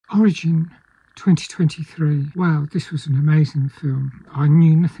Origin 2023. Wow, this was an amazing film. I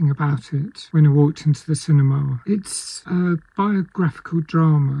knew nothing about it when I walked into the cinema. It's a biographical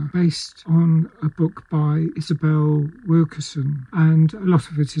drama based on a book by Isabel Wilkerson, and a lot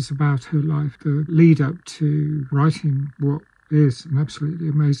of it is about her life, the lead up to writing what is an absolutely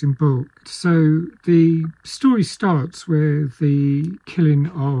amazing book. So the story starts with the killing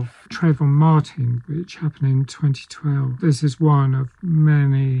of Trayvon Martin, which happened in 2012. This is one of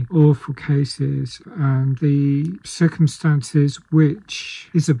many awful cases and the circumstances which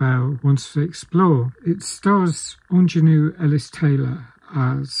Isabel wants to explore. It stars Aunjanue Ellis-Taylor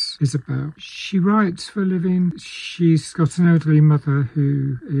as Isabel. She writes for a living. She's got an elderly mother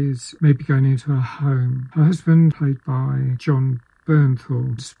who is maybe going into her home. Her husband, played by John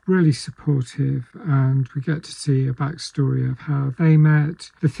Bernthal, is really supportive, and we get to see a backstory of how they met.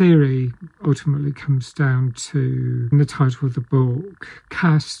 The theory ultimately comes down to, in the title of the book,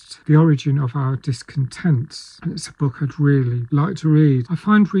 Caste, The Origin of Our Discontents. And it's a book I'd really like to read. I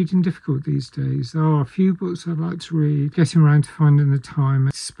find reading difficult these days. There are a few books I'd like to read, getting around to finding the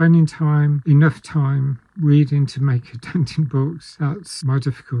time, spending time, enough time reading to make a dent in books. That's my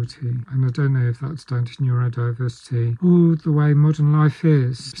difficulty, and I don't know if that's down to neurodiversity or the way modern life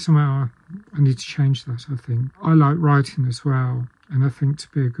is. Somehow I need to change that, I think. I like writing as well, and I think to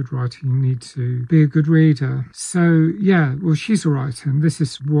be a good writer, you need to be a good reader. So, yeah, well, she's a writer, and this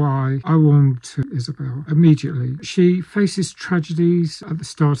is why I warmed to Isabel immediately. She faces tragedies at the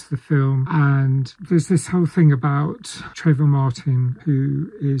start of the film, and there's this whole thing about Trayvon Martin,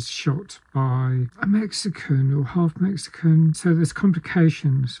 who is shot by a Mexican or half Mexican. So there's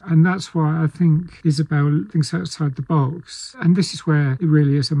complications, and that's why I think Isabel thinks outside the box. And this is where it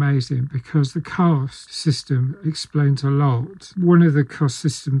really is amazing, because the caste system explains a lot. One of the caste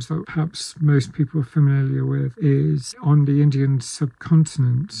systems that perhaps most people are familiar with is on the Indian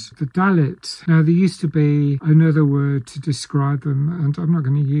subcontinent, the Dalit. Now, there used to be another word to describe them, and I'm not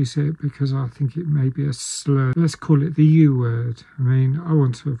going to use it because I think it may be a slur. Let's call it the U word. I mean, I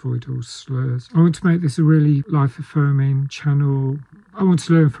want to avoid all slurs. I want to make this a really life-affirming channel. I want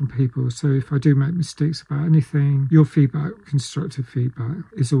to learn from people, so if I do make mistakes about anything, your feedback, constructive feedback,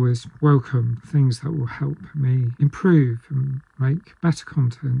 is always welcome. Things that will help me improve and make better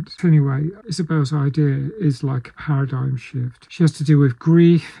content. Anyway, Isabel's idea is like a paradigm shift. She has to deal with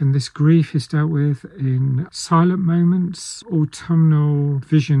grief, and this grief is dealt with in silent moments, autumnal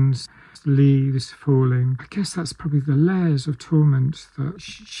visions, leaves falling. I guess that's probably the layers of torment that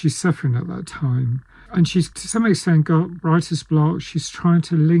she's suffering at that time. And she's, to some extent, got writer's block. She's trying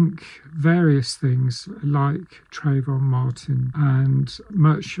to link various things like Trayvon Martin and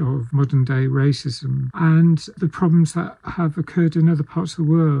much of modern-day racism and the problems that have occurred in other parts of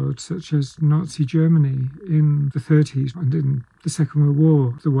the world, such as Nazi Germany in the 30s and in the Second World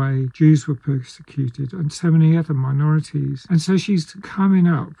War, the way Jews were persecuted and so many other minorities. And so she's coming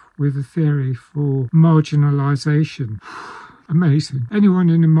up with a theory for marginalisation. Amazing. Anyone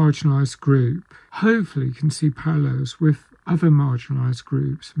in a marginalised group hopefully can see parallels with other marginalised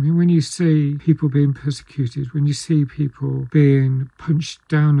groups. I mean, when you see people being persecuted, when you see people being punched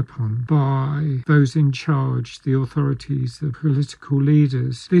down upon by those in charge, the authorities, the political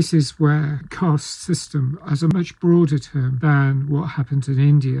leaders, this is where caste system, as a much broader term than what happens in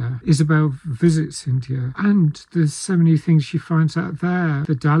India. Isabel visits India, and there's so many things she finds out there.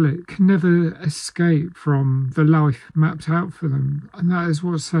 The Dalit can never escape from the life mapped out for them, and that is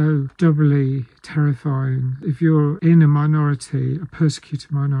what's so doubly terrifying. If you're in a minority, a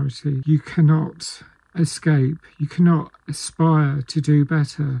persecuted minority, you cannot escape. You cannot aspire to do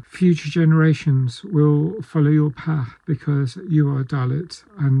better. Future generations will follow your path because you are Dalit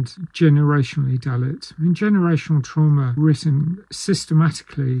and generationally Dalit. I mean, generational trauma written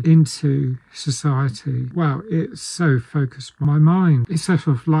systematically into society. Wow, it's so focused on my mind. It set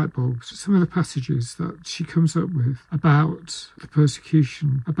off light bulbs. Some of the passages that she comes up with about the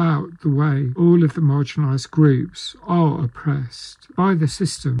persecution, about the way all of the marginalised groups are oppressed by the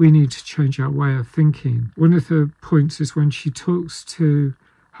system. We need to change our way of thinking. One of the points is when she talks to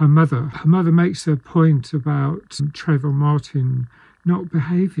her mother. Her mother makes a point about Trayvon Martin not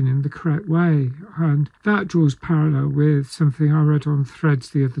behaving in the correct way, and that draws parallel with something I read on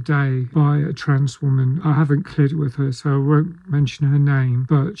Threads the other day by a trans woman. I haven't cleared it with her, so I won't mention her name,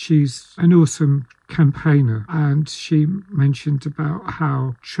 but she's an awesome campaigner, and she mentioned about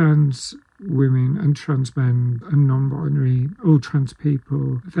how trans women and trans men and non-binary, all trans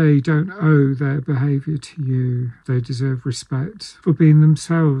people, they don't owe their behaviour to you. They deserve respect for being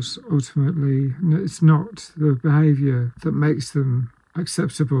themselves, ultimately. And it's not the behaviour that makes them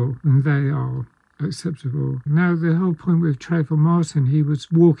acceptable, and they are acceptable. Now, the whole point with Trayvon Martin, he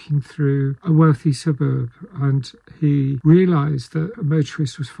was walking through a wealthy suburb and he realised that a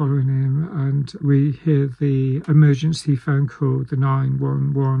motorist was following him, and we hear the emergency phone call, the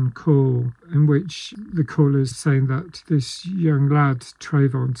 911 call, in which the caller is saying that this young lad,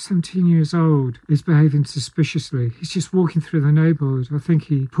 Trayvon, 17 years old, is behaving suspiciously. He's just walking through the neighbourhood. I think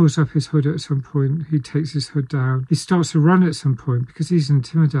he pulls up his hood at some point. He takes his hood down. He starts to run at some point because he's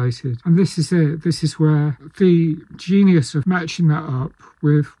intimidated. And this is it. This is where the genius of matching that up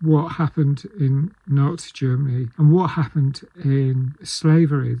with what happened in Nazi Germany and what happened in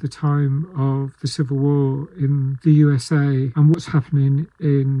slavery, the time of the Civil War in the USA, and what's happening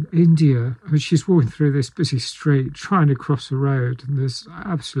in India. I mean, she's walking through this busy street trying to cross a road, and there's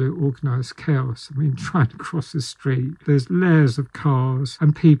absolute organised chaos. I mean, trying to cross the street, there's layers of cars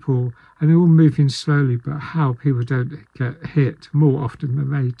and people, and they're all moving slowly, but how people don't get hit more often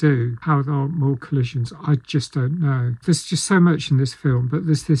than they do, how there aren't more collisions, I just don't know. There's just so much in this film, but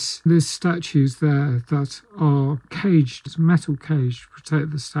there's statues there that are caged, metal caged, to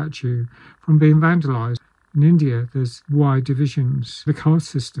protect the statue from being vandalised. In India, there's wide divisions, the caste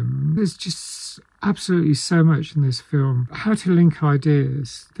system. There's just absolutely so much in this film. How to link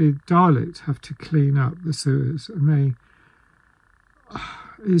ideas. The Dalits have to clean up the sewers, and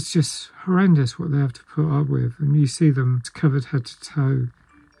it's just horrendous what they have to put up with. And you see them covered head to toe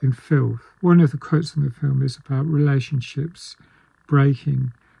in filth. One of the quotes in the film is about relationships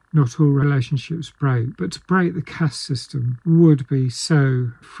breaking. Not all relationships break, but to break the caste system would be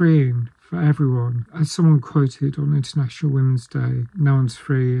so freeing for everyone. As someone quoted on International Women's Day, no one's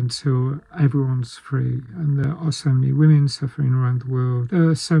free until everyone's free. And there are so many women suffering around the world. There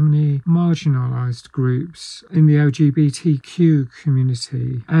are so many marginalised groups in the LGBTQ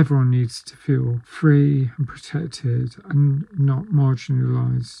community. Everyone needs to feel free and protected and not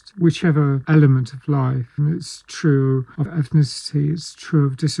marginalised. Whichever element of life, and it's true of ethnicity, it's true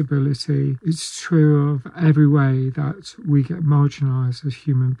of disability, it's true of every way that we get marginalised as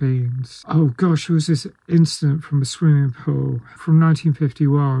human beings. Oh gosh, there was this incident from a swimming pool from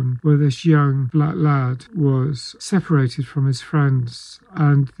 1951 where this young black lad was separated from his friends,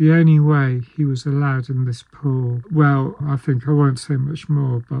 and the only way he was allowed in this pool, well, I think I won't say much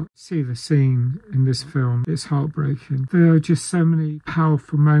more, but see the scene in this film, it's heartbreaking. There are just so many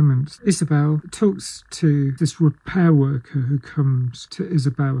powerful moments. Isabel talks to this repair worker who comes to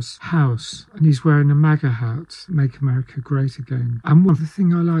Isabel's house, and he's wearing a MAGA hat, Make America Great Again. And one of the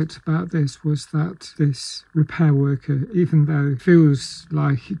things I liked about this was that this repair worker, even though it feels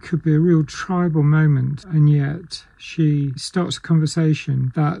like it could be a real tribal moment, and yet she starts a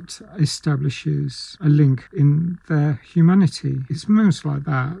conversation that establishes a link in their humanity. It's moments like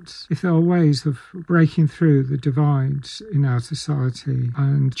that. If there are ways of breaking through the divides in our society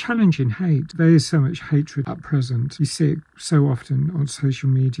and challenging hate, there is so much hatred at present. You see it so often on social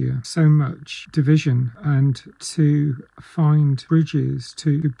media, so much division, and to find bridges,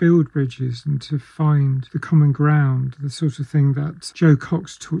 to build bridges and to find the common ground, the sort of thing that Jo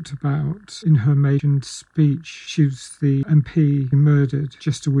Cox talked about in her maiden speech. She was the MP murdered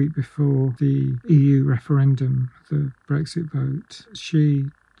just a week before the EU referendum, the Brexit vote. She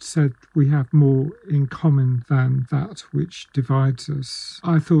said we have more in common than that which divides us.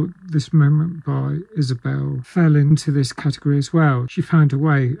 I thought this moment by Isabel fell into this category as well. She found a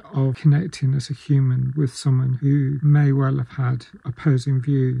way of connecting as a human with someone who may well have had opposing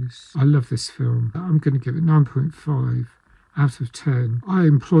views. I love this film. I'm going to give it 9.5 out of 10. I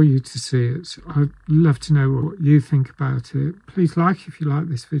implore you to see it. I'd love to know what you think about it. Please like if you like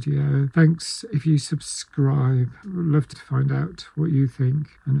this video. Thanks if you subscribe. I'd love to find out what you think,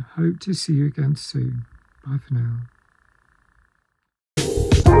 and hope to see you again soon. Bye for now.